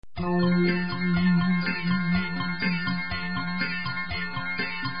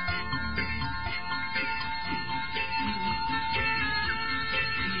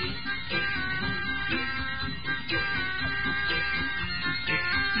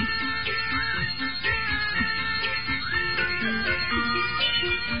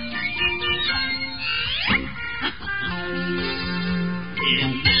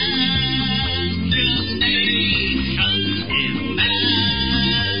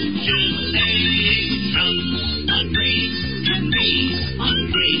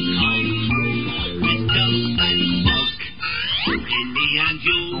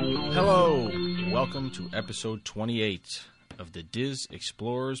Hello, welcome to episode 28 of the Diz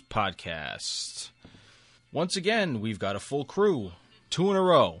Explorers podcast. Once again, we've got a full crew, 2 in a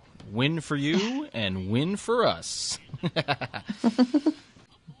row. Win for you and win for us.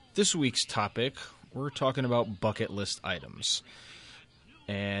 This week's topic, we're talking about bucket list items,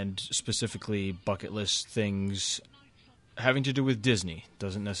 and specifically bucket list things having to do with Disney.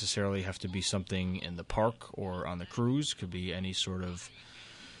 Doesn't necessarily have to be something in the park or on the cruise. Could be any sort of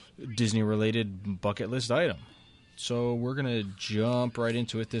Disney-related bucket list item. So we're going to jump right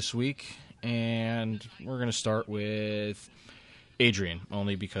into it this week, and we're going to start with Adrienne,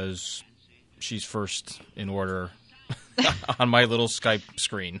 only because she's first in order on my little Skype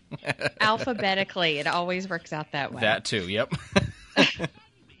screen. Alphabetically, it always works out that way. That too, yep.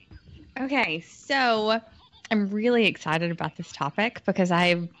 Okay, so I'm really excited about this topic because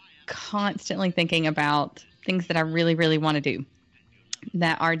I'm constantly thinking about things that I really, really want to do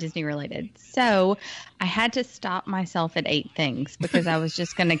that are Disney related. So I had to stop myself at 8 things because I was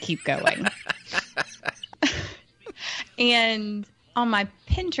just going to keep going. And on my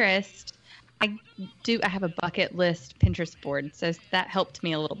Pinterest, I have a bucket list Pinterest board, so that helped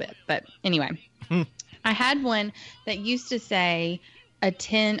me a little bit. But anyway, I had one that used to say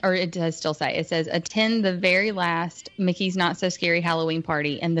attend, or it does still say, it says attend the very last Mickey's Not So Scary Halloween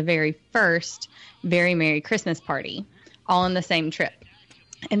party and the very first Very Merry Christmas party, all in the same trip.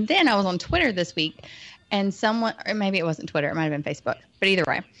 And then I was on Twitter this week, and someone, or maybe it wasn't Twitter, it might have been Facebook, but either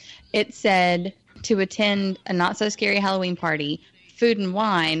way, it said to attend a Not So Scary Halloween party, food and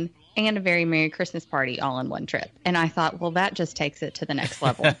wine, and a Very Merry Christmas party all in one trip. And I thought, well, that just takes it to the next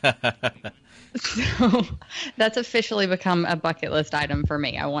level. So that's officially become a bucket list item for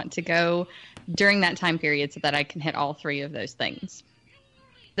me. I want to go during that time period so that I can hit all 3 of those things.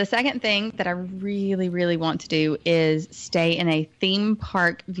 The second thing that I really, really want to do is stay in a theme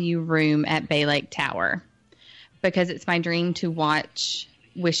park view room at Bay Lake Tower because it's my dream to watch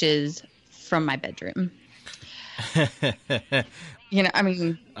Wishes from my bedroom. I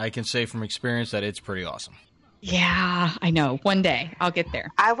can say from experience that it's pretty awesome. Yeah, I know. One day I'll get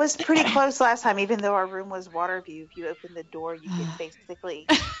there. I was pretty close last time, even though our room was water view. If you open the door, you could basically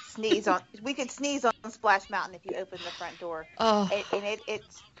sneeze on. We could sneeze on Splash Mountain if you open the front door. Oh,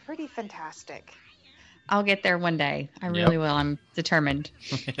 it's pretty fantastic. I'll get there one day. I really will. I'm determined.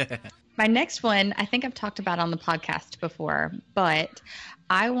 My next one, I think I've talked about on the podcast before, but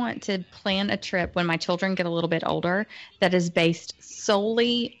I want to plan a trip when my children get a little bit older that is based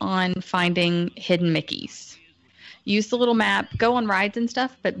solely on finding hidden Mickeys. Use the little map, go on rides and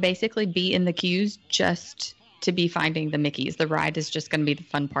stuff, but basically be in the queues just to be finding the Mickeys. The ride is just going to be the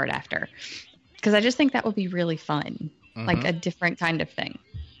fun part after. Because I just think that would be really fun, like a different kind of thing.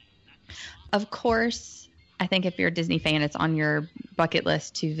 Of course, I think if you're a Disney fan, it's on your bucket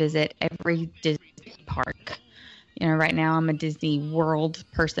list to visit every Disney park. You know, right now I'm a Disney World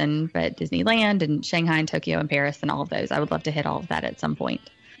person, but Disneyland and Shanghai and Tokyo and Paris and all of those, I would love to hit all of that at some point.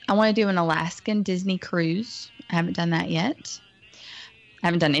 I want to do an Alaskan Disney cruise. I haven't done that yet. I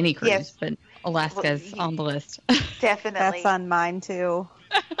haven't done any cruise, but Alaska's on the list. Definitely. That's on mine, too.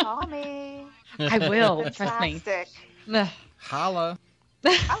 Call me. I will. Trust me. Holla.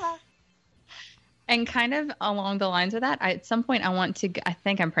 Holla. And kind of along the lines of that, at some point I want to, I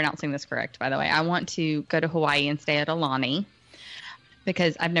think I'm pronouncing this correct, by the way. I want to go to Hawaii and stay at Aulani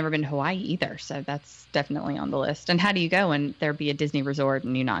because I've never been to Hawaii either. So that's definitely on the list. And how do you go and there be a Disney resort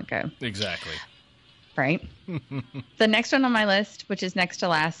and you not go? Exactly. Right? The next one on my list, which is next to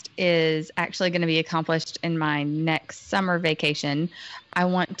last, is actually going to be accomplished in my next summer vacation. I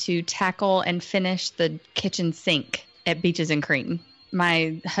want to tackle and finish the kitchen sink at Beaches and Cream.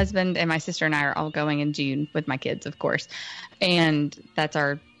 My husband and my sister and I are all going in June with my kids, of course. And that's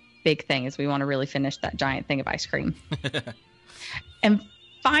our big thing, is we want to really finish that giant thing of ice cream. And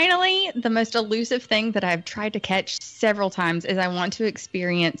finally, the most elusive thing that I've tried to catch several times is I want to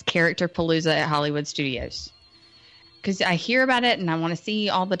experience Character Palooza at Hollywood Studios. Because I hear about it and I want to see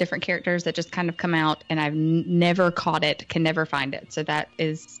all the different characters that just kind of come out, and I've never caught it, can never find it. So that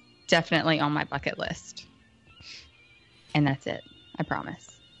is definitely on my bucket list. And that's it. I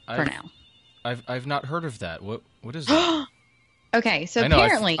promise. For now. I've not heard of that. What is that? Okay, so I know,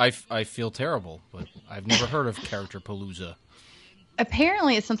 apparently I feel terrible, but I've never heard of Character Palooza.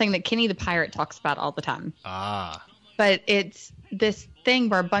 Apparently it's something that Kenny the Pirate talks about all the time. Ah. But it's this thing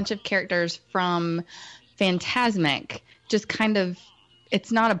where a bunch of characters from Fantasmic just kind of,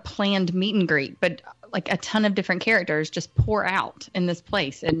 it's not a planned meet and greet, but like a ton of different characters just pour out in this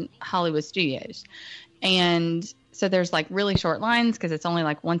place in Hollywood Studios. And so there's like really short lines because it's only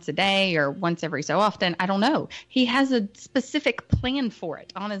like once a day or once every so often. I don't know. He has a specific plan for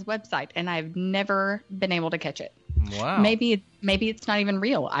it on his website, and I've never been able to catch it. Wow. Maybe it's not even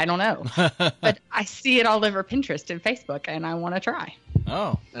real. I don't know. But I see it all over Pinterest and Facebook, and I want to try.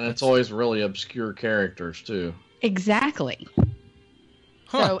 Oh. And it's always really obscure characters, too. Exactly.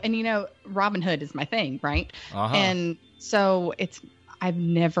 Huh. So, and Robin Hood is my thing, right? Uh-huh. And so I've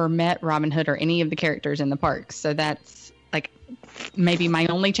never met Robin Hood or any of the characters in the parks. So that's like maybe my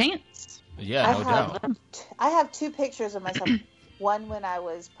only chance. Yeah, no doubt. I have two pictures of myself. One when I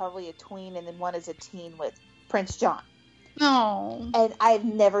was probably a tween, and then one as a teen with Prince John. Oh. And I've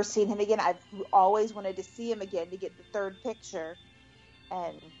never seen him again. I've always wanted to see him again to get the third picture.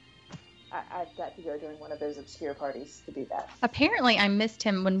 And I've got to go during one of those obscure parties to do that. Apparently, I missed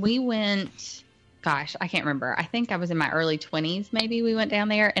him when we went. Gosh, I can't remember. I think I was in my early 20s. Maybe we went down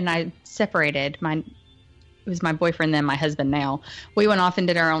there, and I separated. It was my boyfriend then, my husband now. We went off and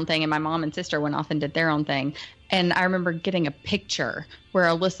did our own thing, and my mom and sister went off and did their own thing. And I remember getting a picture where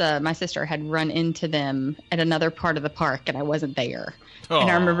Alyssa, my sister, had run into them at another part of the park, and I wasn't there. Aww.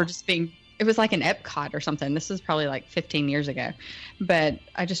 And I remember just being. It was like an Epcot or something. This was probably like 15 years ago. But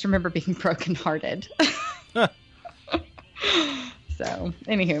I just remember being brokenhearted. So,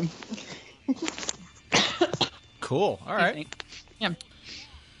 anywho. Cool. All right. Yeah.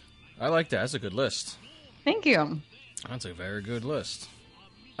 I like that. That's a good list. Thank you. That's a very good list.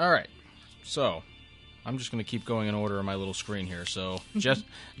 All right. So, I'm just going to keep going in order on my little screen here. So,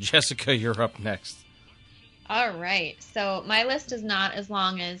 Jessica, you're up next. All right. So my list is not as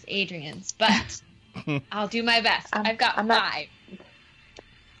long as Adrian's, but I'll do my best. I've got 5.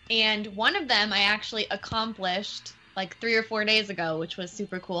 And one of them I actually accomplished like 3 or 4 days ago, which was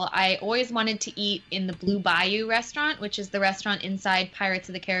super cool. I always wanted to eat in the Blue Bayou restaurant, which is the restaurant inside Pirates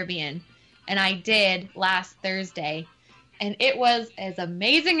of the Caribbean. And I did last Thursday. And it was as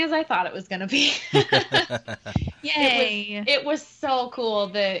amazing as I thought it was going to be. Yay. It was so cool.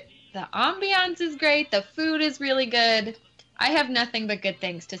 The ambiance is great. The food is really good. I have nothing but good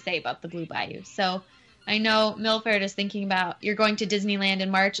things to say about the Blue Bayou. So I know Milford is thinking about, you're going to Disneyland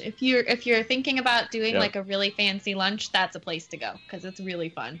in March. If you're thinking about doing like a really fancy lunch, that's a place to go because it's really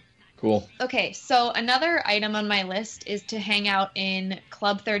fun. Cool. Okay, so another item on my list is to hang out in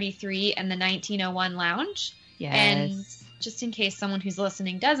Club 33 and the 1901 Lounge. Yes. And just in case someone who's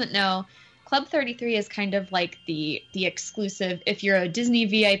listening doesn't know, Club 33 is kind of like the exclusive, if you're a Disney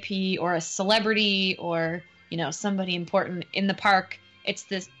VIP or a celebrity or, somebody important in the park, it's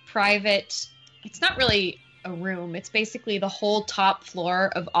this private, it's not really a room. It's basically the whole top floor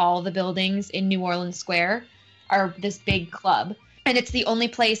of all the buildings in New Orleans Square are this big club. And it's the only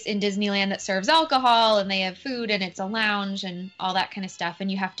place in Disneyland that serves alcohol, and they have food, and it's a lounge and all that kind of stuff. And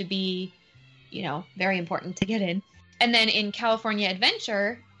you have to be, very important to get in. And then in California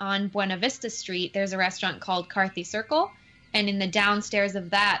Adventure on Buena Vista Street, there's a restaurant called Carthy Circle. And in the downstairs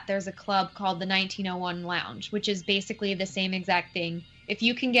of that, there's a club called the 1901 Lounge, which is basically the same exact thing. If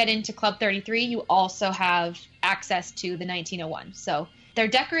you can get into Club 33, you also have access to the 1901. So they're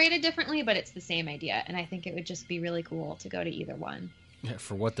decorated differently, but it's the same idea. And I think it would just be really cool to go to either one. Yeah,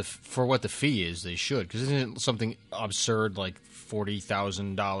 for what the fee is, they should. Because isn't it something absurd like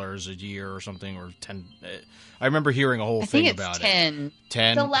 $40,000 a year or something, or 10? I remember hearing a whole thing about 10. it.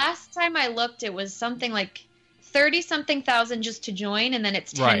 10. The last time I looked, it was something like 30-something thousand just to join, and then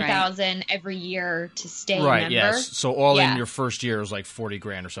it's 10,000 every year to stay a member. Yes. So all in your first year is like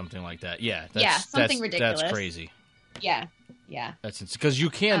 $40,000 or something like that. Yeah. Something ridiculous. That's crazy. Yeah. That's because you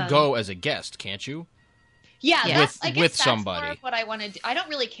can go as a guest, can't you? Yeah, I guess with that's somebody. more of what I want to do. I don't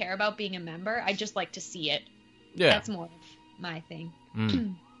really care about being a member. I just like to see it. Yeah. That's more of my thing.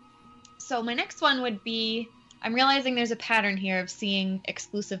 So my next one would be, I'm realizing there's a pattern here of seeing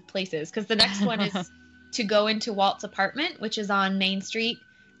exclusive places, because the next one is to go into Walt's apartment, which is on Main Street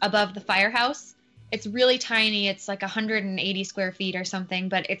above the firehouse. It's really tiny. It's like 180 square feet or something,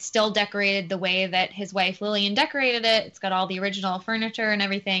 but it's still decorated the way that his wife Lillian decorated it. It's got all the original furniture and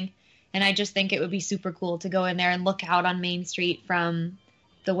everything. And I just think it would be super cool to go in there and look out on Main Street from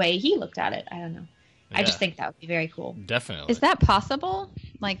the way he looked at it. I don't know. I just think that would be very cool. Definitely. Is that possible?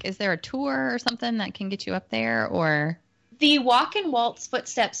 Like, is there a tour or something that can get you up there, or? The Walk and Waltz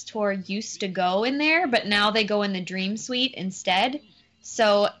Footsteps tour used to go in there, but now they go in the Dream Suite instead.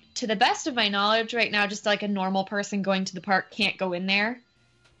 So, to the best of my knowledge right now, just like a normal person going to the park can't go in there.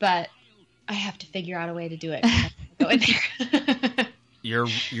 But I have to figure out a way to do it. Go in there.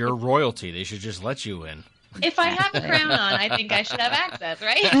 You're royalty. They should just let you in. If I have a crown on, I think I should have access,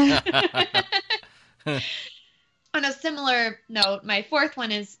 right? On a similar note, my fourth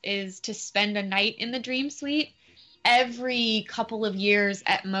one is to spend a night in the Dream Suite. Every couple of years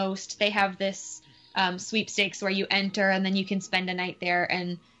at most, they have this sweepstakes where you enter and then you can spend a night there.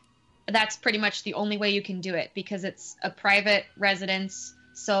 And that's pretty much the only way you can do it because it's a private residence.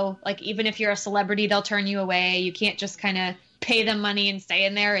 So, like, even if you're a celebrity, they'll turn you away. You can't just kind of pay them money and stay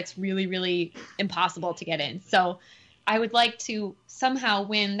in there. It's really, really impossible to get in. So I would like to somehow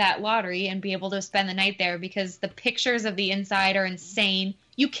win that lottery and be able to spend the night there because the pictures of the inside are insane.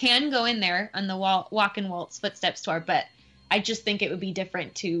 You can go in there on the Walk and Waltz Footsteps tour, but I just think it would be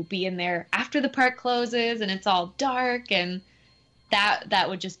different to be in there after the park closes and it's all dark, and that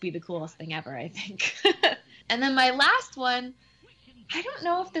would just be the coolest thing ever, I think. And then my last one, I don't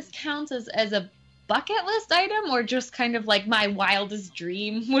know if this counts as a bucket list item or just kind of like my wildest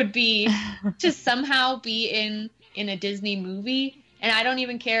dream would be to somehow be in a Disney movie. And I don't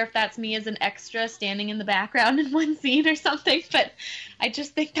even care if that's me as an extra standing in the background in one scene or something, but I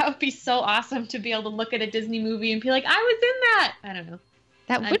just think that would be so awesome to be able to look at a Disney movie and be like, I was in that. I don't know.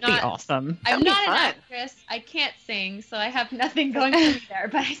 That would be awesome. I'm not an actress. I can't sing, so I have nothing going for me there,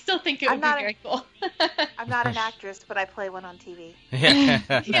 but I still think it would be very cool. I'm not an actress, but I play one on TV. Yeah.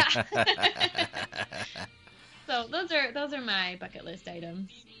 So those are my bucket list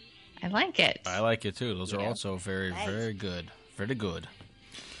items. I like it. I like it too. Those are also very, very good. Very good.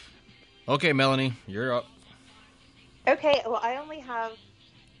 Okay, Melanie, you're up. Okay, well, I only have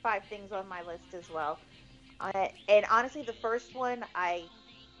 5 things on my list as well. And honestly, the first one I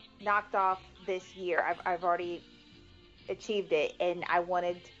knocked off this year. I've already achieved it, and I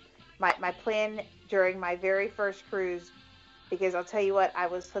wanted my plan during my very first cruise, because I'll tell you what, I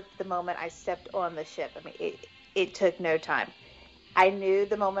was hooked the moment I stepped on the ship. I mean, it took no time. I knew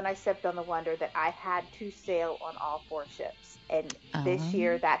the moment I stepped on the Wonder that I had to sail on all 4 ships, and this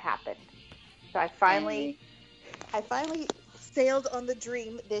year that happened. So I finally sailed on the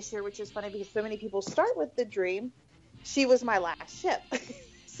Dream this year, which is funny because so many people start with the Dream. She was my last ship.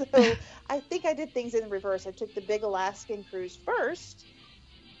 So I think I did things in reverse. I took the big Alaskan cruise first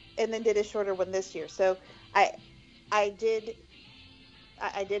and then did a shorter one this year. So I did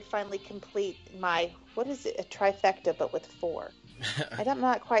finally complete my, what is it, a trifecta, but with 4. I'm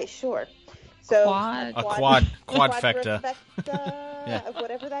not quite sure. So quadfecta. Yeah.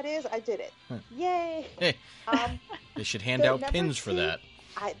 Whatever that is, I did it. Yay! Hey, they should hand out pins for that.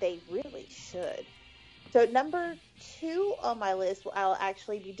 They really should. So number 2 on my list, I'll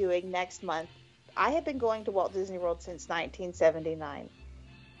actually be doing next month. I have been going to Walt Disney World since 1979.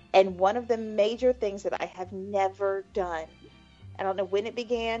 And one of the major things that I have never done, I don't know when it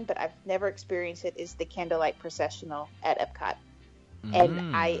began, but I've never experienced it, is the Candlelight Processional at Epcot.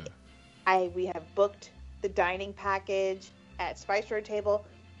 And we have booked the dining package at Spice Road Table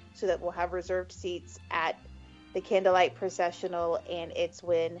so that we'll have reserved seats at the Candlelight Processional, and it's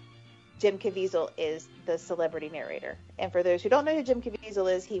when Jim Caviezel is the celebrity narrator. And for those who don't know who Jim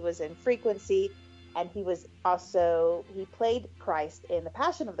Caviezel is, he was in Frequency, and he played Christ in The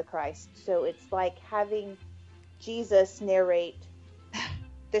Passion of the Christ. So it's like having Jesus narrate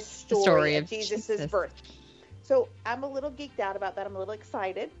the story of Jesus' birth. So I'm a little geeked out about that. I'm a little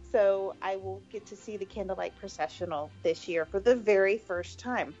excited. So I will get to see the Candlelight Processional this year for the very first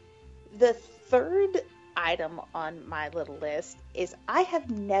time. The third item on my little list is I have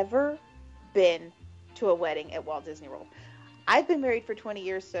never been to a wedding at Walt Disney World. I've been married for 20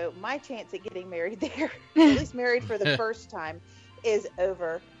 years, so my chance at getting married there, at least married for the first time, is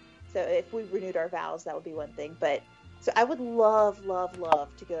over. So if we renewed our vows, that would be one thing. But so I would love, love,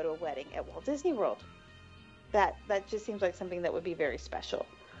 love to go to a wedding at Walt Disney World. That just seems like something that would be very special.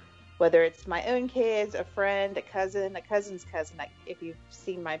 Whether it's my own kids, a friend, a cousin's cousin. If you've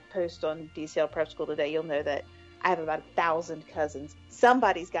seen my post on DCL Prep School today, you'll know that I have about 1,000 cousins.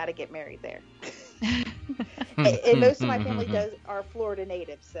 Somebody's got to get married there. And most of my family are Florida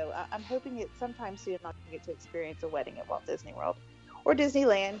natives, so I'm hoping that sometime soon I'll get to experience a wedding at Walt Disney World or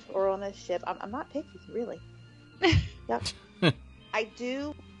Disneyland or on a ship. I'm not picky, really. Yep. I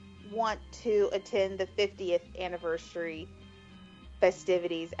do want to attend the 50th anniversary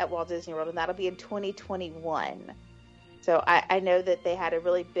festivities at Walt Disney World, and that'll be in 2021. So I know that they had a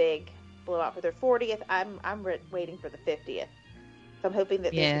really big blow out for their 40th. I'm waiting for the 50th. So I'm hoping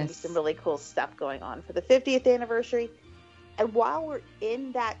that there's going to be some really cool stuff going on for the 50th anniversary. And while we're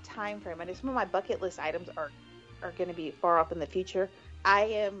in that time frame, I know some of my bucket list items are going to be far off in the future. I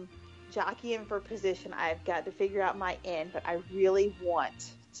am jockeying for position. I've got to figure out my end, but I really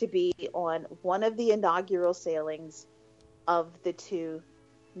want to be on one of the inaugural sailings of the 2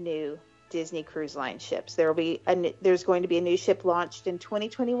 new Disney Cruise Line ships. There's going to be a new ship launched in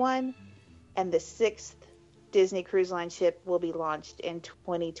 2021, and the 6th Disney Cruise Line ship will be launched in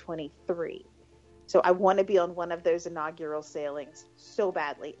 2023. So I want to be on one of those inaugural sailings so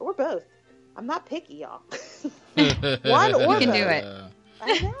badly, or both. I'm not picky, y'all. One or You can both. do it.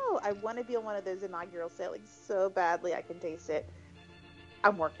 I know. I want to be on one of those inaugural sailings so badly. I can taste it.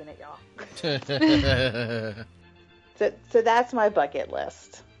 I'm working it, y'all. So that's my bucket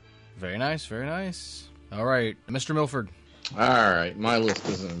list. Very nice, very nice. All right, Mr. Milford. All right, my list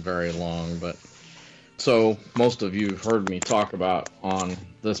isn't very long, but so most of you have heard me talk about on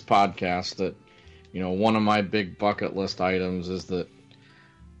this podcast that, one of my big bucket list items is that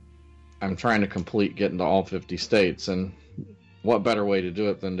I'm trying to complete getting to all 50 states, and what better way to do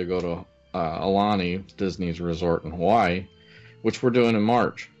it than to go to Aulani, Disney's resort in Hawaii, which we're doing in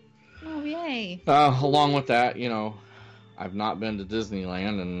March. Oh, yay. Along with that, I've not been to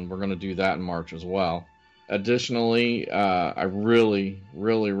Disneyland, and we're going to do that in March as well. Additionally, I really,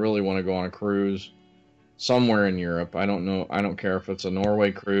 really, really want to go on a cruise somewhere in Europe. I don't know. I don't care if it's a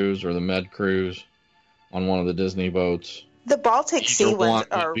Norway cruise or the Med cruise on one of the Disney boats. The Baltic Sea Either ones one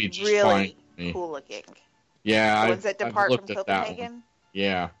would are be just fine really with me. cool looking. Yeah, The ones that I've depart looked from at that one. Copenhagen.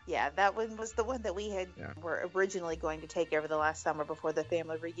 Yeah. Yeah, that one was the one that we were originally going to take over the last summer before the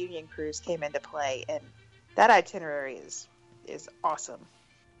family reunion cruise came into play, and that itinerary is awesome.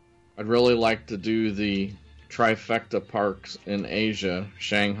 I'd really like to do the trifecta parks in Asia,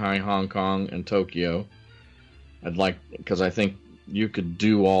 Shanghai, Hong Kong, and Tokyo. Because I think you could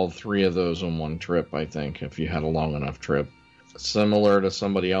do all 3 of those in one trip, I think, if you had a long enough trip. Similar to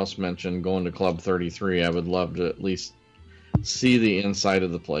somebody else mentioned, going to Club 33, I would love to at least see the inside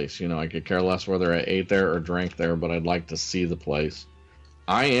of the place. I could care less whether I ate there or drank there, but I'd like to see the place.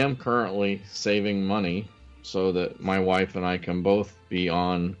 I am currently saving money so that my wife and I can both be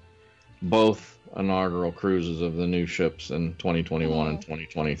on both inaugural cruises of the new ships in 2021 and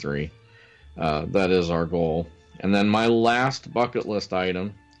 2023. That is our goal. And then my last bucket list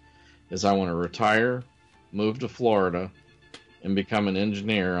item is I want to retire, move to Florida, and become an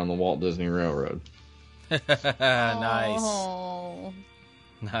engineer on the Walt Disney Railroad. Nice. Oh.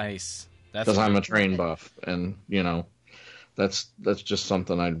 Nice. Because I'm a train buff, and that's just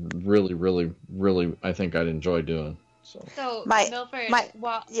something I'd really, really, really, I think I'd enjoy doing. So, My- Milford, my-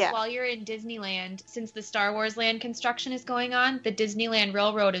 while you're in Disneyland, since the Star Wars land construction is going on, the Disneyland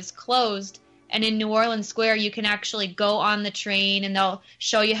Railroad is closed, and in New Orleans Square, you can actually go on the train, and they'll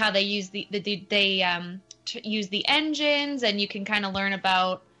show you how they use use the engines, and you can kind of learn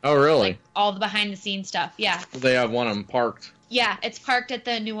about Oh, really? all the behind the scenes stuff. Yeah. They have one of them parked. Yeah, it's parked at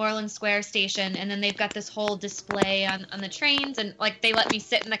the New Orleans Square station, and then they've got this whole display on the trains, and they let me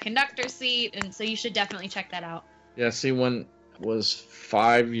sit in the conductor's seat, and so you should definitely check that out. Yeah, see, when it was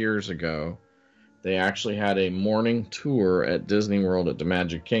 5 years ago, they actually had a morning tour at Disney World at the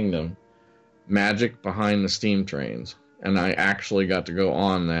Magic Kingdom, Magic Behind the Steam Trains, and I actually got to go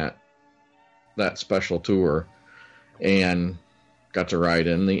on that special tour and got to ride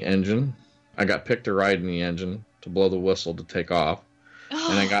in the engine. I got picked to ride in the engine to blow the whistle to take off,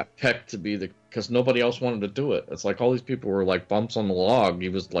 and I got picked to be because nobody else wanted to do it. It's like all these people were like bumps on the log. He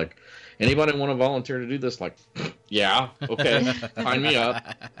was like, anybody want to volunteer to do this? Like, yeah, okay, sign me up.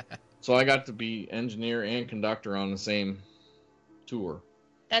 So I got to be engineer and conductor on the same tour.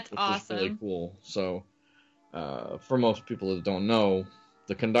 That's which awesome. was really cool. So for most people that don't know,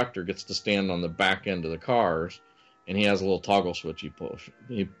 the conductor gets to stand on the back end of the cars, and he has a little toggle switch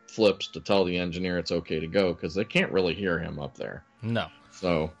he flips to tell the engineer it's okay to go, because they can't really hear him up there. No.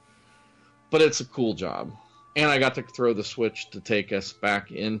 So, but it's a cool job. And I got to throw the switch to take us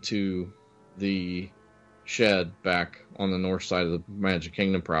back into the shed back on the north side of the Magic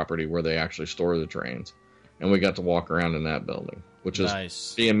Kingdom property where they actually store the trains. And we got to walk around in that building, which is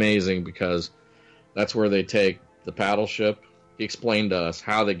Nice. pretty amazing, because that's where they take the paddle ship. He explained to us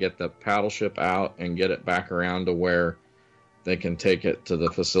how they get the paddle ship out and get it back around to where they can take it to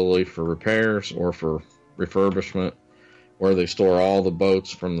the facility for repairs or for refurbishment, where they store all the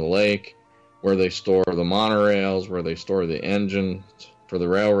boats from the lake, where they store the monorails, where they store the engines for the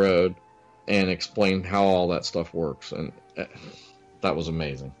railroad, and explain how all that stuff works. And that was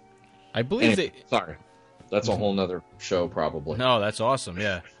amazing. I believe Anyway, sorry. That's a whole nother show, probably. No, that's awesome.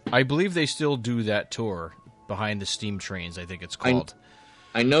 Yeah, I believe they still do that tour behind the steam trains. I think it's called.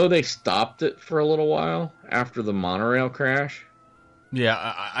 I know they stopped it for a little while after the monorail crash.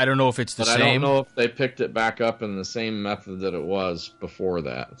 Yeah, I don't know if it's the same. I don't know if they picked it back up in the same method that it was before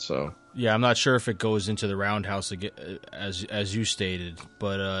that. So yeah, I'm not sure if it goes into the roundhouse again, as you stated,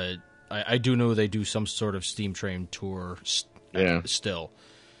 but I do know they do some sort of steam train tour still,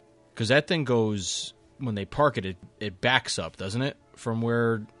 because that thing goes, when they park it, it backs up, doesn't it, from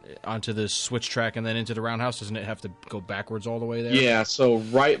where onto the switch track and then into the roundhouse? Doesn't it have to go backwards all the way there? Yeah, so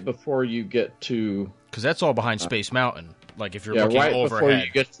right before you get to, because that's all behind Space Mountain. Like if you're looking right overhead. Before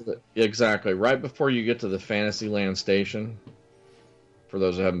you get to exactly right before you get to the Fantasyland station. For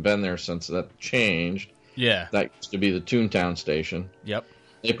those who haven't been there since that changed, that used to be the Toontown station. Yep.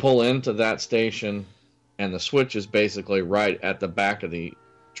 They pull into that station, and the switch is basically right at the back of the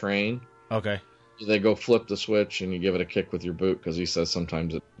train. Okay. They go flip the switch, and you give it a kick with your boot, because he says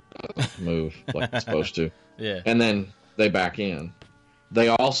sometimes it doesn't move like it's supposed to. Yeah. And then they back in. They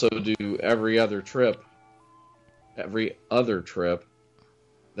also do every other trip,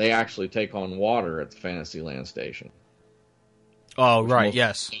 they actually take on water at the Fantasyland station. Oh, right,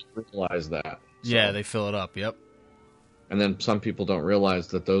 yes. Realize that. Yeah, they fill it up, yep. And then some people don't realize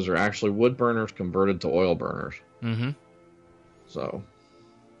that those are actually wood burners converted to oil burners. Mm-hmm. So,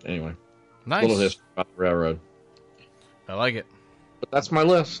 anyway. Nice. Little history about the railroad. I like it. But that's my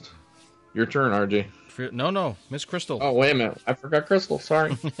list. Your turn, RG. No, Miss Crystal. Oh, wait a minute. I forgot Crystal.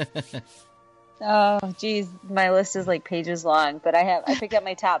 Sorry. Oh, geez. My list is like pages long, but I picked up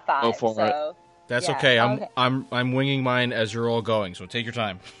my top 5. Go for it. That's yeah, okay. okay. I'm winging mine as you're all going, so take your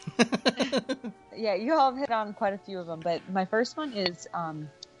time. Yeah, you all have hit on quite a few of them, but my first one is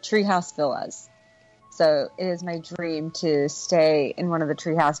Treehouse Villas. So it is my dream to stay in one of the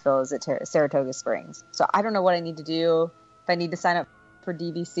Treehouse Villas at Saratoga Springs. So I don't know what I need to do, if I need to sign up for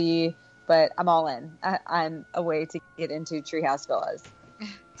DVC, but I'm all in. I'm a way to get into Treehouse Villas.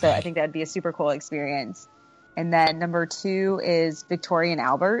 So I think that'd be a super cool experience. And then number 2 is Victoria and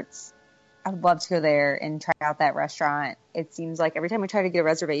Albert's. I would love to go there and try out that restaurant. It seems like every time we try to get a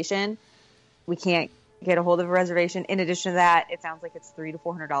reservation, we can't get a hold of a reservation. In addition to that, it sounds like it's $300 to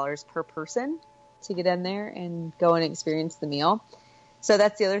 $400 per person to get in there and go and experience the meal. So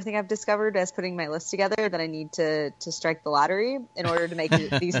that's the other thing I've discovered as putting my list together, that I need to strike the lottery in order to make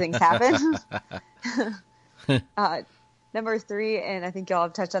these things happen. Number 3, and I think y'all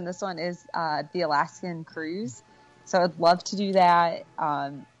have touched on this one, is the Alaskan cruise. So I'd love to do that.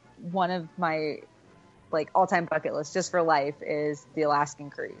 One of my all-time bucket list just for life is the Alaskan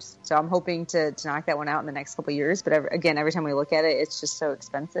cruise. So I'm hoping to knock that one out in the next couple of years. But every time we look at it, it's just so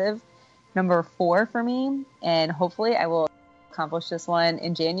expensive. Number 4 for me, and hopefully I will accomplish this one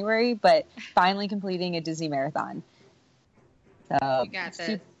in January, but finally completing a Disney marathon. So You got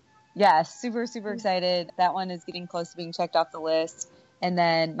this. yeah, super, super excited. That one is getting close to being checked off the list. And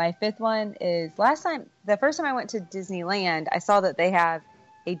then my 5th one is the first time I went to Disneyland, I saw that they have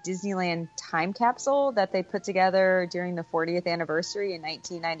a Disneyland time capsule that they put together during the 40th anniversary in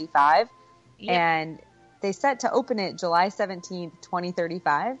 1995. Yep. And they set to open it July 17th,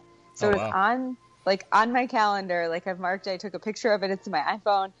 2035. So Oh, it's wow. on my calendar. I've marked it. I took a picture of it. It's in my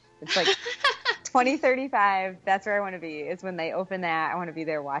iPhone. It's 2035. That's where I want to be, is when they open that. I want to be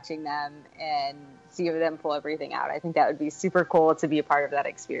there watching them and see them pull everything out. I think that would be super cool to be a part of that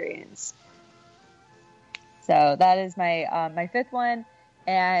experience. So that is my my 5th one.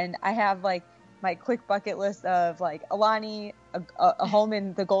 And I have my quick bucket list of Alani, a home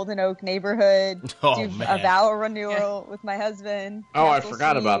in the Golden Oak neighborhood, Oh, do man. a vow renewal with my husband. Oh, I Castle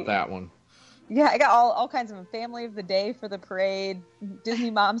forgot about Suite. that one. Yeah, I got all kinds of them. Family of the Day for the parade,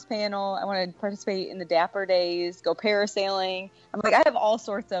 Disney Moms panel. I want to participate in the Dapper Days, go parasailing. I have all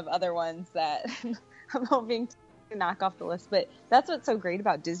sorts of other ones that I'm hoping to knock off the list. But that's what's so great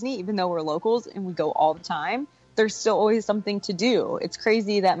about Disney, even though we're locals and we go all the time, there's still always something to do. It's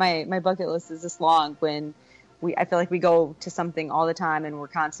crazy that my bucket list is this long when I feel like we go to something all the time and we're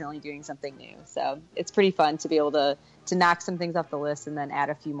constantly doing something new. So it's pretty fun to be able to knock some things off the list and then add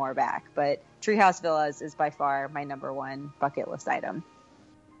a few more back. But Treehouse Villas is by far my number 1 bucket list item.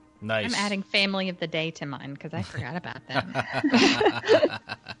 Nice. I'm adding Family of the Day to mine because I forgot about that.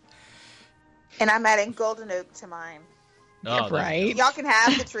 And I'm adding Golden Oak to mine. Oh, right. Y'all can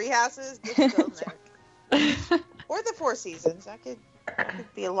have the tree houses, get the Golden Oak. Or the Four Seasons. I could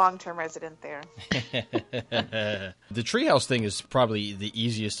be a long-term resident there. The treehouse thing is probably the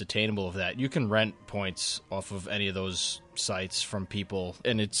easiest attainable of that. You can rent points off of any of those sites from people,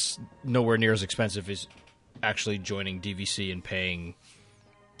 and it's nowhere near as expensive as actually joining DVC and paying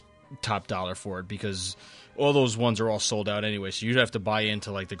top dollar for it because all those ones are all sold out anyway. So you'd have to buy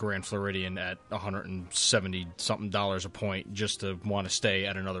into like the Grand Floridian at $170 something a point just to want to stay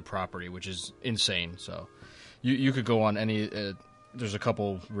at another property, which is insane. So you could go on any. There's a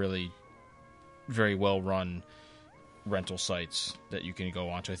couple really very well run rental sites that you can go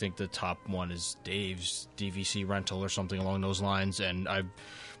on to. I think the top one is Dave's DVC Rental or something along those lines, and I've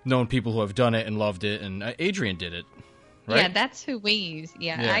known people who have done it and loved it, and Adrian did it, right? Yeah, that's who we use.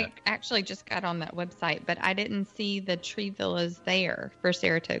 Yeah, Yeah. I actually just got on that website, but I didn't see the tree villas there for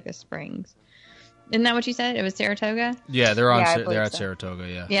Saratoga Springs. Isn't that what you said? It was Saratoga? Yeah, they're on. Yeah, I They're believe at so. Saratoga.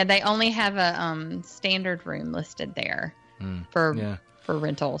 Yeah. Yeah, they only have a standard room listed there for Yeah. for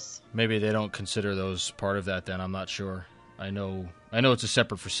rentals. Maybe they don't consider those part of that. Then I'm not sure. I know it's a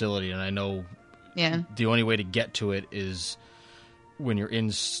separate facility, and I know Yeah. the only way to get to it is when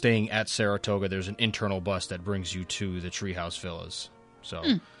you're staying at Saratoga. There's an internal bus that brings you to the Treehouse Villas. So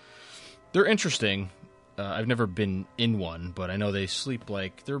they're interesting. I've never been in one, but I know they sleep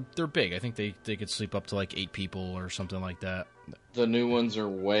like they're big. I think they could sleep up to like 8 people or something like that. The new ones are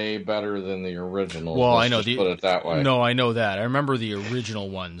way better than the originals. Well, Let's I know just put it that way. No, I know that. I remember the original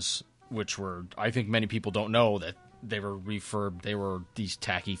ones, which were, I think many people don't know that they were refurbed. They were these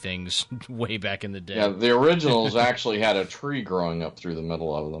tacky things way back in the day. Yeah, the originals actually had a tree growing up through the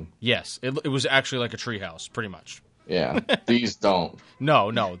middle of them. Yes, it was actually like a treehouse, pretty much. Yeah, these don't.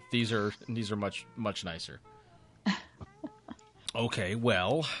 No, these are much nicer. Okay,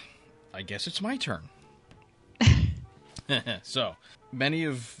 well, I guess it's my turn. So, many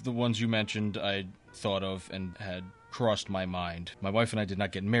of the ones you mentioned I thought of and had crossed my mind. My wife and I did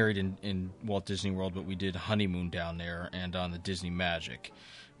not get married in Walt Disney World, but we did honeymoon down there and on the Disney Magic.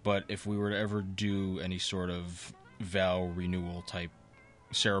 But if we were to ever do any sort of vow renewal type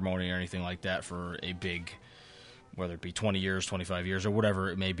ceremony or anything like that for a big, whether it be 20 years, 25 years, or whatever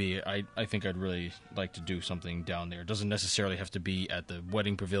it may be, I think I'd really like to do something down there. It doesn't necessarily have to be at the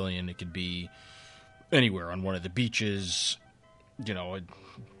wedding pavilion. It could be anywhere on one of the beaches,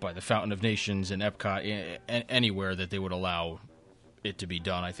 by the Fountain of Nations in Epcot, anywhere that they would allow it to be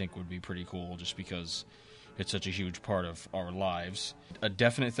done, I think would be pretty cool just because it's such a huge part of our lives. A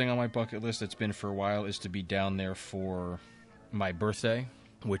definite thing on my bucket list that's been for a while is to be down there for my birthday,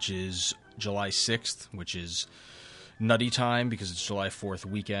 which is July 6th, which is nutty time because it's July 4th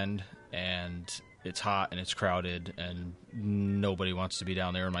weekend and it's hot and it's crowded and nobody wants to be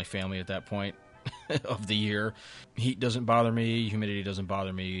down there in my family at that point of the year. Heat doesn't bother me, humidity doesn't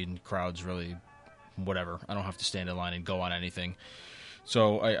bother me, and crowds really whatever. I don't have to stand in line and go on anything.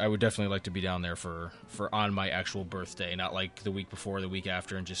 So I would definitely like to be down there for on my actual birthday, not like the week before, the week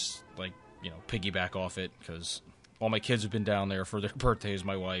after, and just like, piggyback off it, because all my kids have been down there for their birthdays.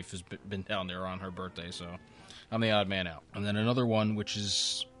 My wife has been down there on her birthday, so I'm the odd man out. And then another one, which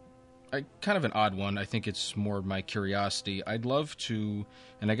is kind of an odd one. I think it's more my curiosity. I'd love to,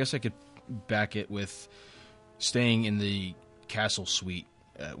 and I guess I could back it with staying in the Castle Suite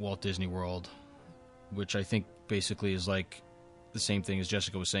at Walt Disney World, which I think basically is like the same thing as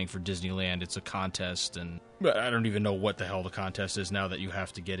Jessica was saying for Disneyland. It's a contest, and I don't even know what the hell the contest is now that you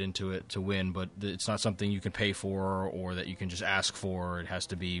have to get into it to win, but it's not something you can pay for or that you can just ask for. It has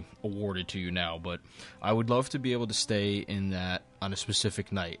to be awarded to you now, but I would love to be able to stay in that on a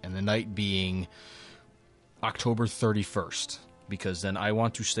specific night, and the night being October 31st, because then I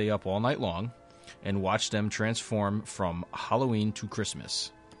want to stay up all night long and watch them transform from Halloween to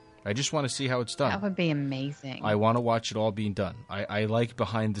Christmas. I just want to see how it's done. That would be amazing. I want to watch it all being done. I like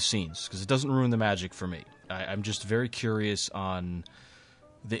behind the scenes because it doesn't ruin the magic for me. I'm just very curious on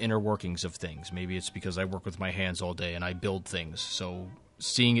the inner workings of things. Maybe it's because I work with my hands all day and I build things. So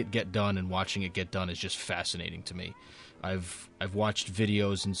seeing it get done and watching it get done is just fascinating to me. I've watched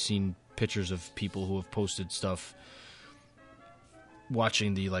videos and seen pictures of people who have posted stuff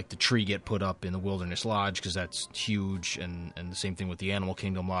watching the tree get put up in the Wilderness Lodge, because that's huge, and the same thing with the Animal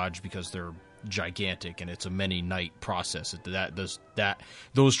Kingdom Lodge, because they're gigantic and it's a many night process.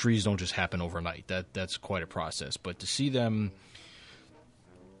 Those trees don't just happen overnight. That's quite a process. But to see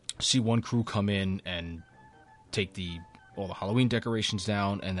one crew come in and take all the Halloween decorations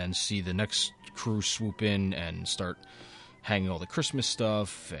down, and then see the next crew swoop in and start hanging all the Christmas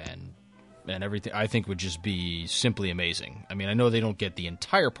stuff and everything, I think would just be simply amazing. I mean, I know they don't get the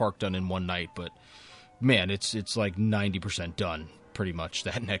entire park done in one night, but man, it's like 90% done pretty much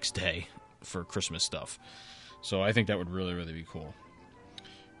that next day for Christmas stuff. So I think that would really, really be cool.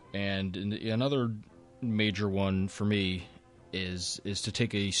 And another major one for me is to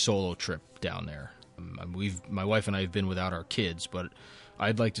take a solo trip down there. My wife and I have been without our kids, but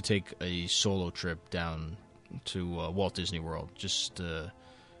I'd like to take a solo trip down to Walt Disney World, just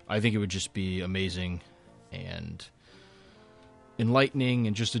I think it would just be amazing and enlightening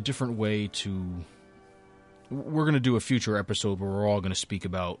and just a different way to... We're going to do a future episode where we're all going to speak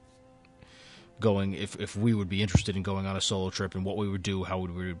about going, if we would be interested in going on a solo trip and what we would do, how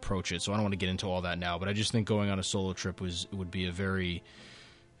would we approach it. So I don't want to get into all that now, but I just think going on a solo trip would be a very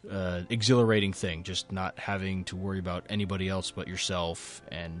exhilarating thing, just not having to worry about anybody else but yourself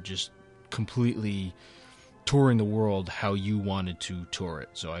and just completely touring the world how you wanted to tour it.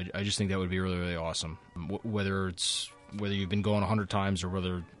 So I just think that would be really, really awesome. Whether you've been going 100 times or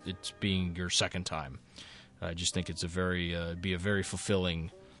whether it's being your second time. I just think it's be a very fulfilling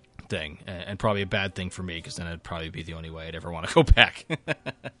thing, and probably a bad thing for me, because then it'd probably be the only way I'd ever want to go back.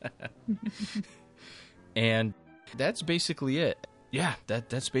 And that's basically it. Yeah,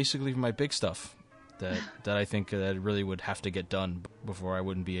 that's basically my big stuff that I think that really would have to get done before I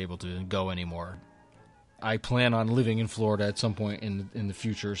wouldn't be able to go anymore. I plan on living in Florida at some point in the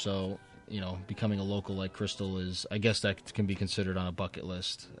future, so becoming a local like Crystal is, I guess that can be considered on a bucket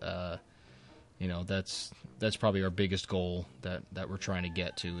list. That's probably our biggest goal that we're trying to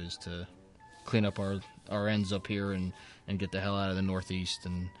get to, is to clean up our ends up here and get the hell out of the Northeast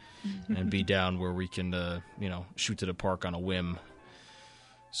and be down where we can shoot to the park on a whim.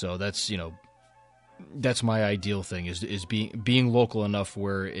 So that's my ideal thing, is being local enough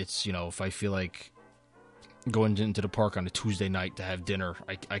where it's, if I feel like going into the park on a Tuesday night to have dinner,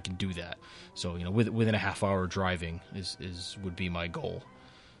 I can do that. So within a half hour driving would be my goal.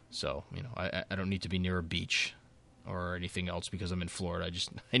 So, I don't need to be near a beach or anything else because I'm in Florida.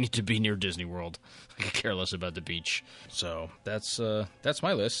 I need to be near Disney World. I could care less about the beach. So that's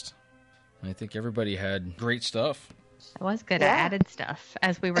my list. I think everybody had great stuff. It was good. Yeah. I added stuff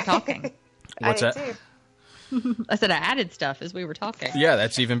as we were talking. What's I that? did too. I said I added stuff as we were talking. Yeah,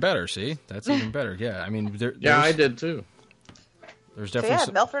 that's even better. See? That's even better. Yeah, I mean... I did too. There's So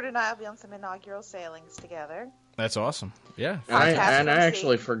definitely... Milford and I will be on some inaugural sailings together. That's awesome. Yeah. I Fantastic.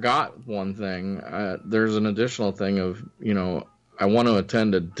 actually forgot one thing. There's an additional thing of, I want to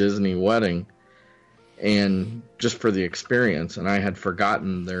attend a Disney wedding, and just for the experience. And I had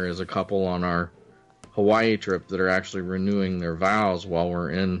forgotten there is a couple on our Hawaii trip that are actually renewing their vows while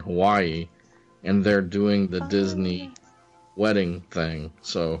we're in Hawaii, and they're doing the Disney wedding thing.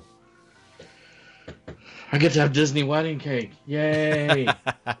 So I get to have Disney wedding cake. Yay!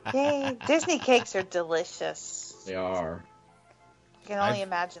 Yay! Disney cakes are delicious. They are. I can only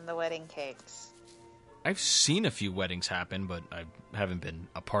imagine the wedding cakes. I've seen a few weddings happen, but I haven't been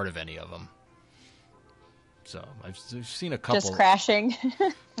a part of any of them. So I've seen a couple. Just crashing.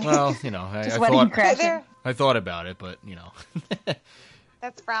 Well, Just wedding crashing. I thought about it, but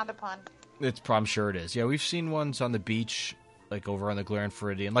That's frowned upon. I'm sure it is. Yeah, we've seen ones on the beach, like over on the Grand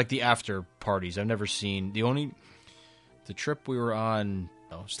Floridian, like the after parties. I've never seen the trip we were on.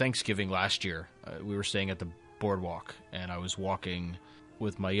 It was Thanksgiving last year. We were staying at the boardwalk, and I was walking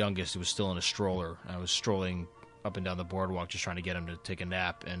with my youngest, who was still in a stroller. I was strolling up and down the boardwalk just trying to get him to take a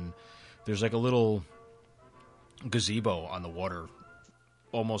nap, and there's like a little gazebo on the water.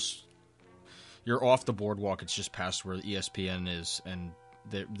 Almost, you're off the boardwalk, it's just past where the ESPN is, and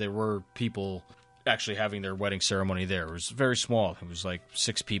there were people actually having their wedding ceremony there. It was very small. It was like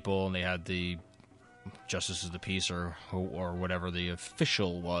 6 people, and they had the Justice of the Peace or whatever the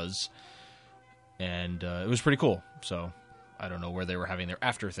official was. And it was pretty cool. So I don't know where they were having their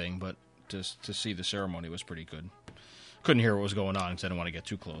after thing, but to see the ceremony was pretty good. Couldn't hear what was going on because I didn't want to get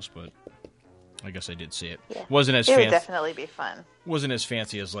too close, but I guess I did see it. Yeah. Wasn't as It would fancy. definitely be fun. Wasn't as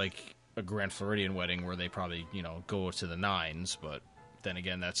fancy as like a Grand Floridian wedding where they probably go to the nines, but then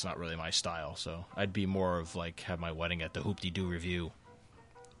again, that's not really my style. So I'd be more of like have my wedding at the Hoop-de-Doo Review.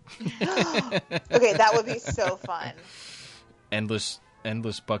 Okay, that would be so fun. Endless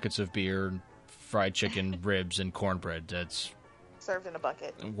buckets of beer, fried chicken, ribs, and cornbread. That's Served in a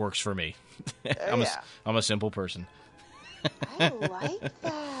bucket. works for me. Oh, yeah. I'm a simple person. I like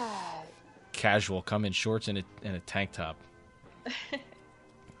that. Casual, come in shorts and a tank top.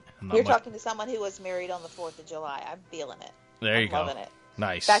 I'm not You're much- talking to someone who was married on the 4th of July. I'm feeling it. There you I'm go. loving it.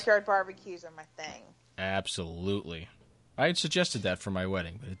 Nice. Backyard barbecues are my thing. Absolutely. I had suggested that for my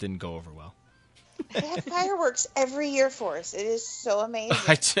wedding, but it didn't go over well. They have fireworks every year for us. It is so amazing.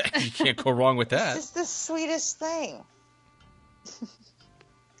 You can't go wrong with that. It's just the sweetest thing.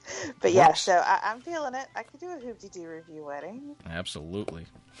 But yeah, so I'm feeling it. I could do a Hoop-de-Doo Review wedding. Absolutely.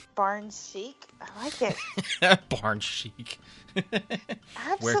 Barnes chic. I like it. Barn chic.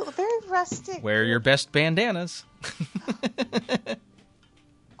 Absolutely. Very rustic. Wear your best bandanas.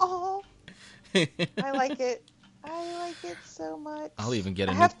 Oh, I like it. I like it so much. I'll even get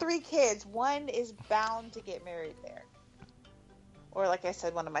I a have 3 kids. One is bound to get married there. Or like I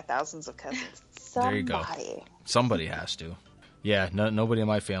said, one of my thousands of cousins. There you go. Somebody. Somebody has to. Yeah, nobody in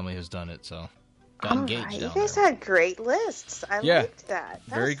my family has done it, so got engaged Alright, down you guys there. had great lists. I liked that.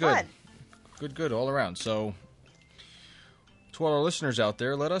 That Very was good. fun. Good all around. So, to all our listeners out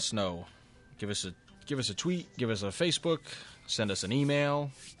there, let us know. Give us a tweet, give us a Facebook, send us an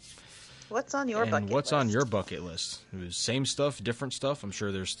email. What's on your and bucket what's list? on your bucket list? It was same stuff, different stuff. I'm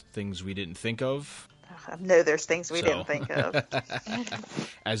sure there's things we didn't think of. No, there's things we So. didn't think of.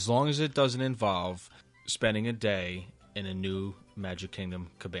 As long as it doesn't involve spending a day in a new Magic Kingdom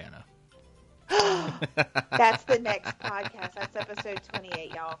cabana. That's the next podcast. That's episode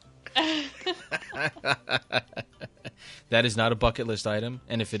 28, y'all. That is not a bucket list item,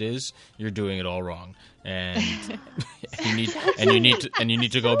 and if it is, you're doing it all wrong. And you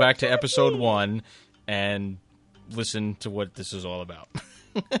need to go back to episode 1 and listen to what this is all about.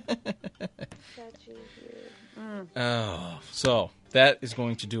 So that is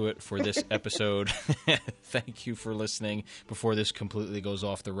going to do it for this episode. Thank you for listening. Before this completely goes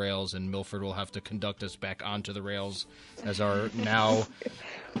off the rails, and Milford will have to conduct us back onto the rails as our now.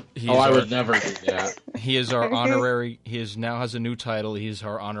 I would never do that. He is our honorary. Now has a new title. He is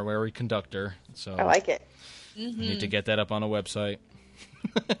our honorary conductor. So I like it. we need to get that up on a website.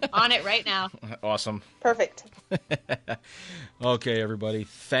 On it right now. Awesome. Perfect. Okay, everybody.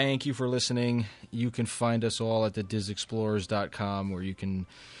 Thank you for listening. You can find us all at thedizexplorers.com, where you can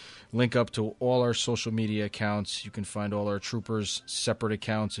link up to all our social media accounts. You can find all our troopers' separate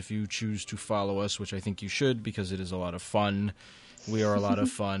accounts if you choose to follow us, which I think you should, because it is a lot of fun. We are a lot of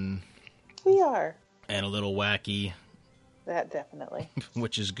fun. We are. And a little wacky, That definitely.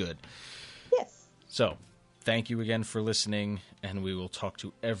 which is good. Yes. So, thank you again for listening, and we will talk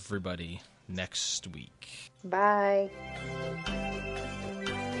to everybody next week. Bye.